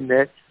notion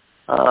that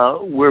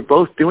we're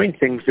both doing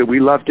things that we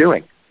love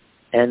doing,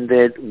 and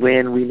that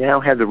when we now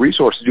have the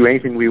resources to do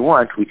anything we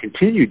want, we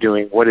continue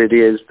doing what it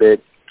is that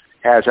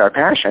has our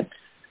passion,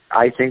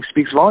 I think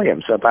speaks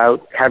volumes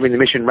about having the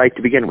mission right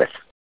to begin with.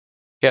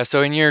 Yeah,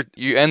 so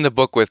you end the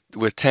book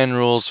with 10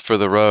 rules for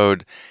the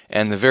road,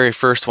 and the very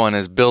first one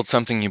is build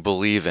something you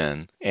believe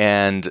in.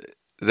 And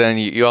then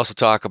you also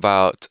talk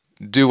about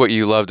do what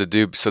you love to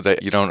do so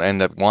that you don't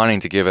end up wanting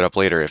to give it up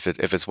later. If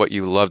it's what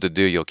you love to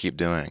do, you'll keep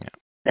doing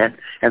it.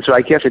 And so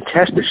I guess a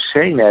test of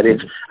saying that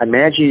is,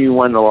 imagine you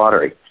won the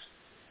lottery,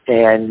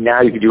 and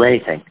now you can do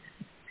anything.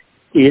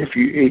 If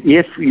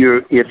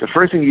the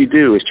first thing you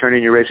do is turn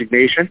in your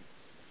resignation,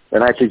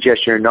 then I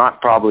suggest you're not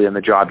probably in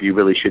the job you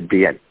really should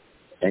be in.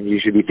 And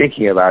you should be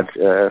thinking about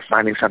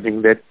finding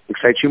something that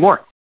excites you more.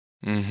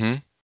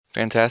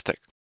 Fantastic.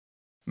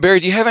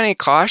 Barry, do you have any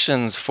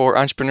cautions for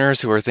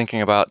entrepreneurs who are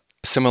thinking about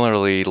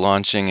similarly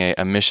launching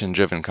a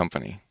mission-driven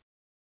company?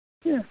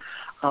 Yeah.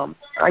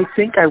 I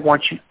think I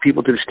want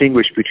people to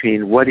distinguish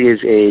between what is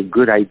a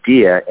good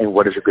idea and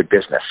what is a good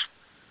business.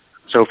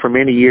 So for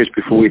many years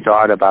before we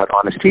thought about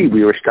Honest Tea,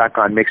 we were stuck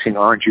on mixing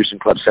orange juice and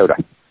club soda.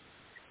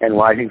 And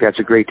while I think that's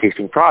a great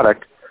tasting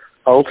product,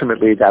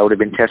 ultimately that would have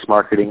been test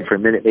marketing for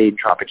Minute Maid and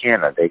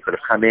Tropicana. They could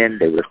have come in,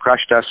 they would have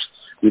crushed us,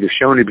 we'd have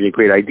shown it to be a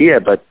great idea,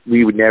 but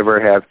we would never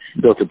have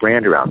built a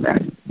brand around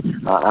that.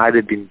 I'd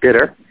have been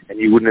bitter and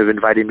you wouldn't have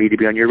invited me to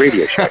be on your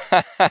radio show.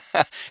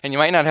 And you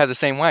might not have the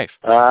same wife.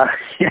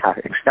 Yeah,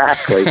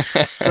 exactly.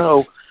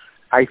 So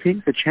I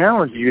think the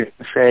challenge is you have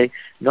to say,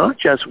 not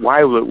just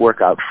why will it work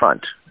out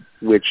front,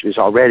 which is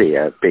already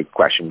a big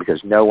question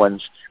because no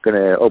one's going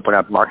to open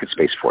up market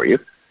space for you.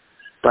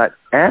 But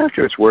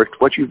after it's worked,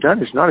 what you've done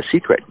is not a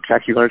secret. In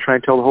fact, you're going to try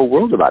and tell the whole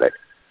world about it.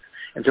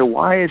 And so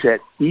why is it,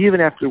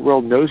 even after the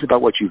world knows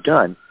about what you've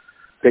done,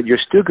 that you're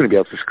still going to be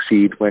able to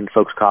succeed when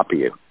folks copy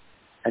you?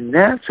 And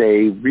that's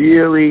a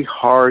really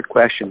hard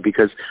question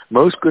because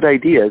most good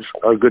ideas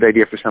are a good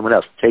idea for someone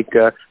else. Take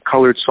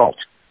colored salt.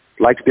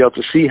 I'd like to be able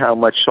to see how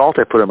much salt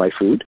I put in my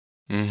food.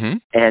 Mm-hmm.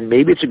 And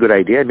maybe it's a good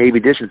idea, maybe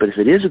it isn't, but if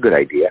it is a good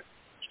idea,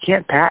 you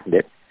can't patent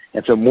it.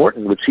 And so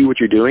Morton would see what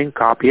you're doing,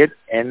 copy it,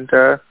 and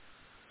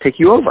take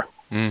you over.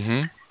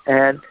 Mm-hmm.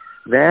 And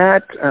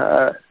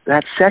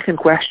that second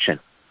question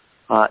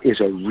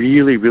is a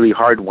really, really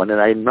hard one, and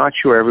I'm not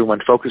sure everyone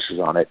focuses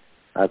on it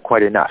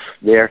quite enough.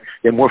 They're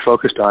more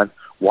focused on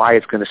why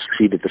it's going to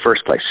succeed in the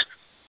first place.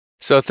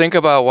 So think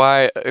about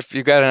why, if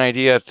you've got an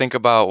idea, think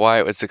about why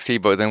it would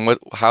succeed, but then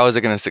how is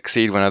it going to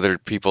succeed when other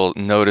people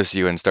notice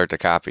you and start to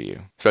copy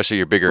you, especially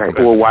your bigger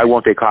competitors? Well, why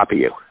won't they copy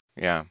you?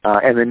 Yeah.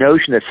 And the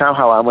notion that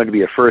somehow I'm going to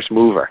be a first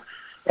mover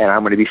and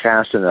I'm going to be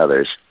faster than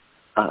others,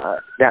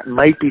 that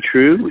might be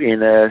true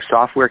in a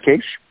software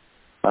case.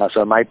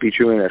 So it might be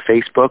true in a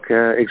Facebook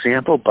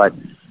example, but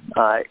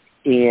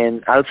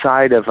in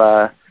outside of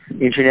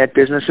internet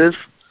businesses,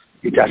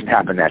 it doesn't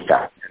happen that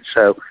fast.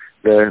 So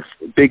the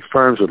big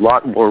firms with a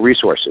lot more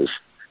resources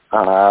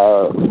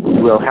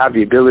will have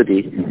the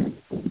ability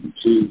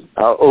to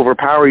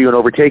overpower you and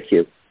overtake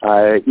you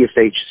if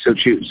they so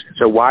choose.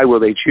 So why will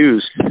they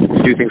choose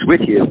to do things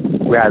with you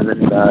rather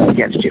than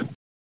against you?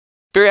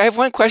 Barry, I have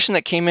one question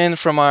that came in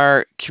from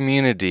our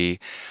community.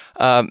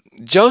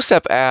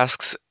 Joseph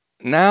asks,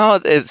 now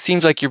it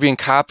seems like you're being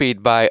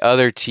copied by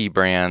other tea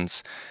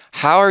brands.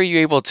 How are you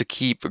able to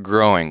keep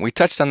growing? We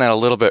touched on that a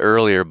little bit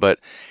earlier, but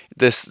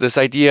this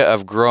idea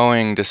of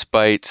growing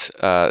despite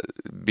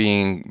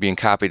being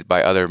copied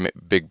by other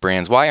big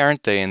brands, why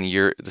aren't they in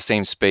the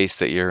same space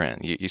that you're in?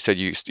 You said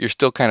you're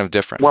still kind of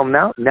different. Well,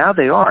 now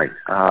they aren't.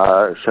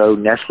 So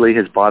Nestle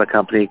has bought a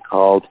company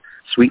called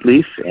Sweet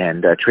Leaf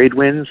and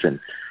Tradewinds, and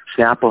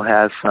Snapple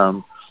has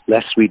some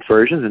less sweet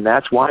versions, and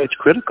that's why it's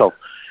critical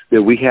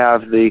that we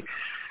have the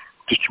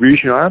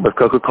distribution arm of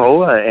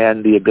Coca-Cola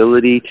and the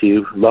ability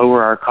to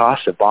lower our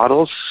cost of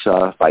bottles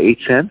by 8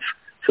 cents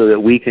so that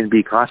we can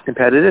be cost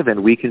competitive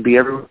and we can be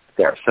everywhere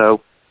there.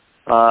 So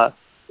the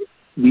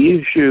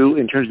issue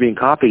in terms of being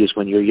copied is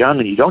when you're young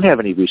and you don't have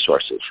any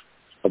resources.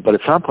 But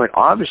at some point,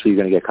 obviously,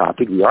 you're going to get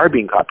copied. We are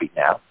being copied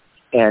now.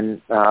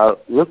 And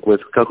look,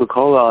 with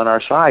Coca-Cola on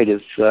our side,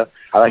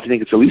 I like to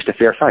think it's at least a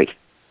fair fight.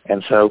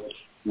 And so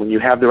when you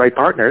have the right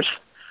partners,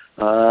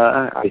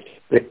 I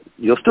think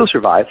you'll still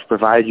survive,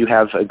 provided you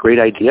have a great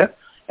idea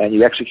and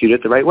you execute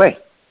it the right way.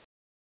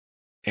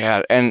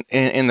 Yeah, and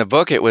in the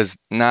book, it was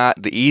not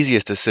the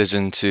easiest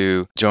decision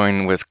to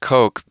join with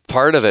Coke.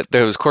 Part of it,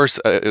 there was, of course,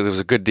 there was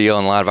a good deal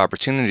and a lot of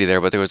opportunity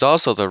there, but there was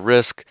also the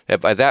risk that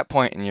by that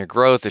point in your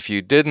growth, if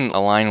you didn't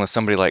align with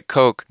somebody like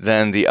Coke,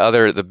 then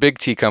the big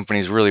tea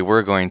companies really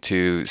were going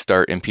to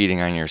start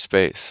impeding on your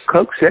space.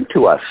 Coke said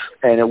to us,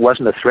 and it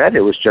wasn't a threat,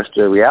 it was just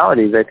a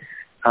reality, that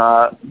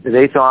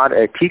they thought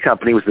a tea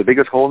company was the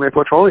biggest hole in their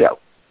portfolio,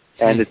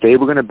 and that they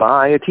were going to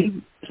buy a tea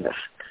business.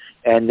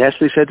 And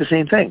Nestle said the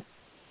same thing.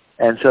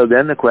 And so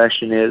then the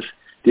question is,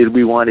 did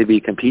we want to be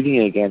competing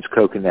against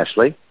Coke and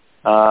Nestle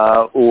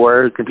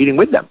or competing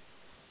with them?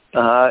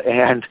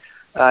 And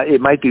it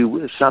might be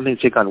something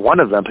to take on one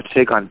of them, but to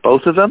take on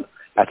both of them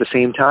at the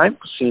same time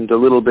seemed a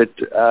little bit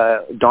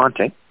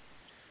daunting.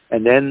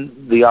 And then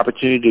the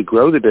opportunity to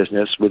grow the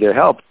business with their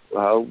help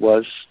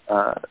was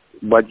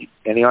what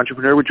any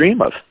entrepreneur would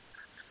dream of.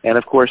 And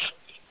of course,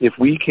 if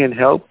we can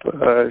help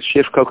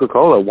shift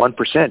Coca-Cola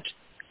 1%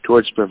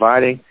 towards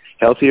providing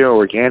healthier,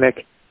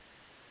 organic,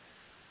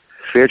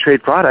 fair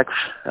trade products,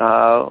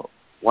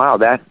 wow,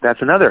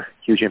 that's another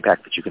huge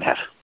impact that you can have.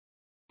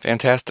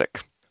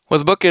 Fantastic. Well,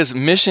 the book is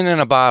Mission in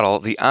a Bottle,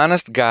 The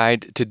Honest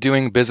Guide to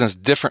Doing Business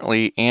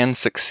Differently and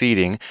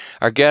Succeeding.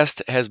 Our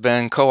guest has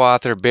been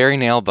co-author Barry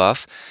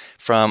Nalebuff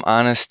from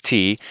Honest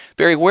Tea.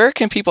 Barry, where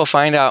can people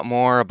find out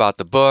more about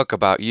the book,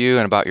 about you,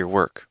 and about your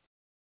work?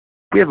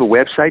 We have a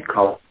website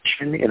called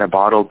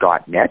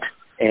missioninabottle.net,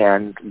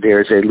 and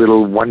there's a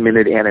little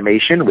 1-minute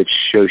animation which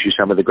shows you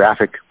some of the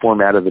graphic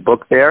format of the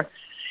book there,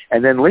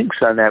 and then links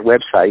on that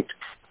website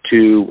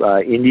to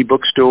indie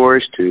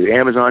bookstores, to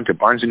Amazon, to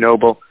Barnes &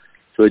 Noble,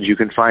 so that you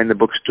can find the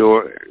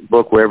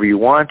book wherever you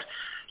want.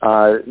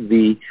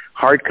 The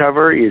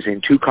hardcover is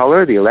in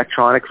 2-color. The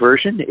electronic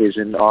version is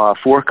in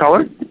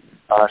 4-color,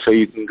 so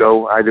you can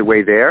go either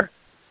way there.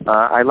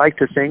 I like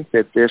to think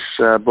that this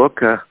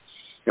book,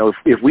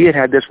 if we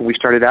had this when we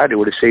started out, it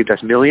would have saved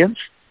us millions.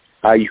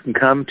 You can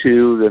come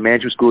to the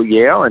management school at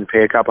Yale and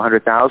pay a couple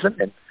 $100,000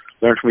 and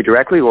learn from me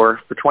directly, or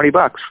for $20,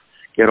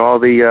 get all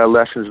the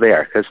lessons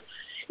there. Because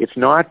it's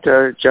not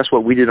just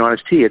what we did on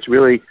Honest Tea. It's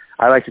really,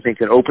 I like to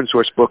think, an open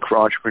source book for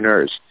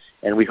entrepreneurs.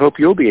 and we hope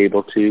you'll be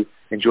able to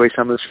enjoy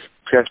some of the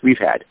success we've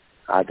had.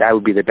 That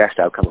would be the best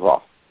outcome of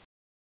all.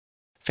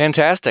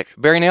 Fantastic.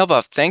 Barry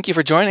Nalebuff, thank you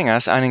for joining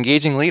us on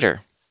Engaging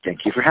Leader.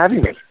 Thank you for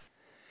having me.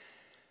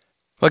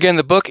 Well, again,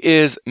 the book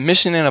is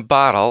Mission in a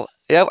Bottle.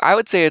 I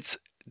would say it's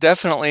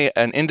definitely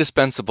an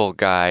indispensable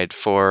guide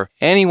for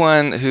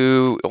anyone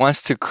who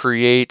wants to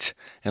create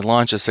and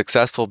launch a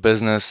successful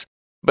business,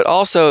 but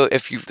also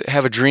if you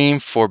have a dream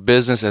for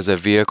business as a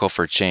vehicle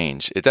for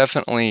change. It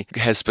definitely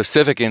has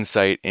specific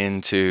insight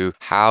into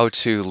how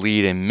to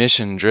lead a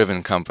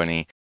mission-driven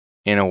company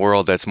in a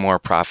world that's more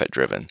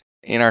profit-driven.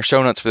 In our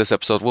show notes for this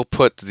episode, we'll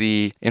put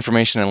the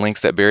information and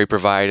links that Barry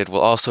provided.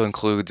 We'll also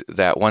include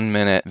that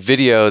 1-minute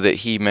video that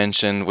he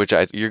mentioned, which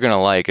you're going to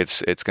like. It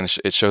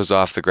shows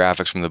off the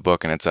graphics from the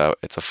book, and it's a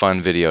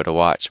fun video to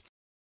watch.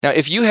 Now,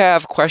 if you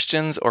have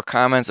questions or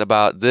comments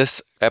about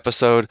this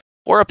episode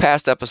or a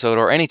past episode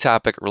or any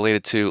topic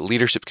related to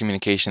leadership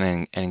communication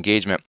and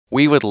engagement,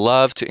 we would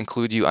love to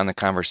include you on the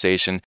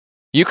conversation.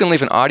 You can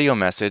leave an audio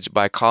message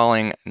by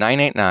calling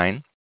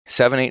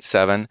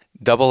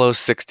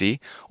 989-787-0060,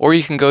 or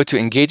you can go to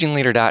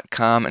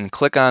engagingleader.com and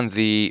click on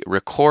the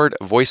record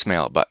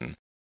voicemail button.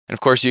 And of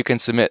course, you can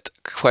submit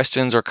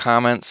questions or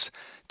comments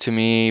to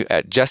me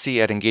at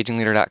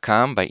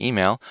jesse@engagingleader.com by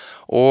email,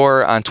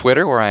 or on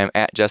Twitter, where I am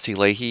at Jesse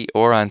Leahy,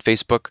 or on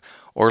Facebook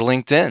or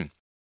LinkedIn.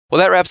 Well,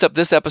 that wraps up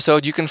this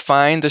episode. You can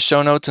find the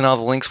show notes and all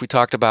the links we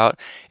talked about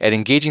at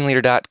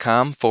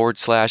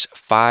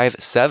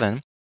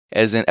engagingleader.com/57,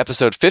 as in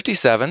episode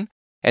 57.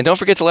 And don't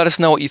forget to let us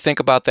know what you think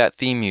about that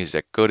theme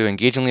music. Go to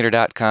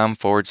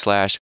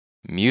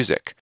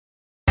engagingleader.com/music.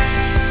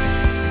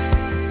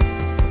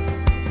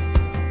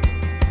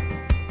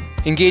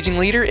 Engaging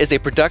Leader is a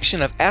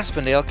production of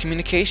Aspendale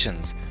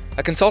Communications,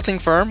 a consulting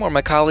firm where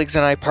my colleagues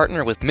and I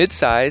partner with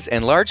mid-size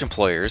and large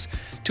employers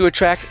to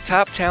attract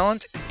top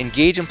talent,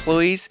 engage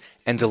employees,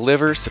 and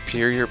deliver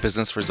superior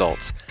business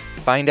results.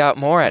 Find out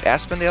more at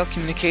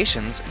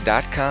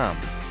aspendalecommunications.com.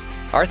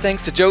 Our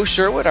thanks to Joe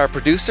Sherwood, our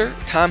producer,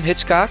 Tom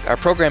Hitchcock, our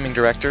programming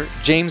director,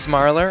 James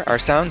Marler, our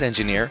sound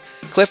engineer,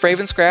 Cliff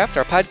Ravenscraft,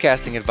 our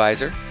podcasting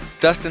advisor,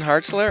 Dustin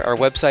Hartzler, our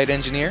website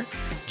engineer,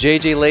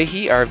 JJ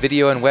Leahy, our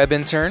video and web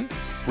intern,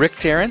 Rick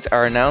Tarrant,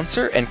 our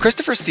announcer, and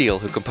Christopher Steele,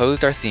 who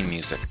composed our theme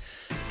music.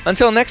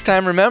 Until next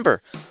time,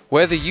 remember,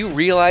 whether you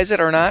realize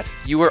it or not,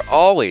 you are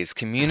always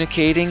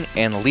communicating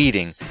and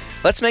leading.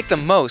 Let's make the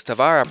most of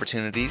our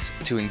opportunities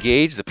to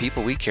engage the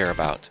people we care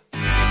about.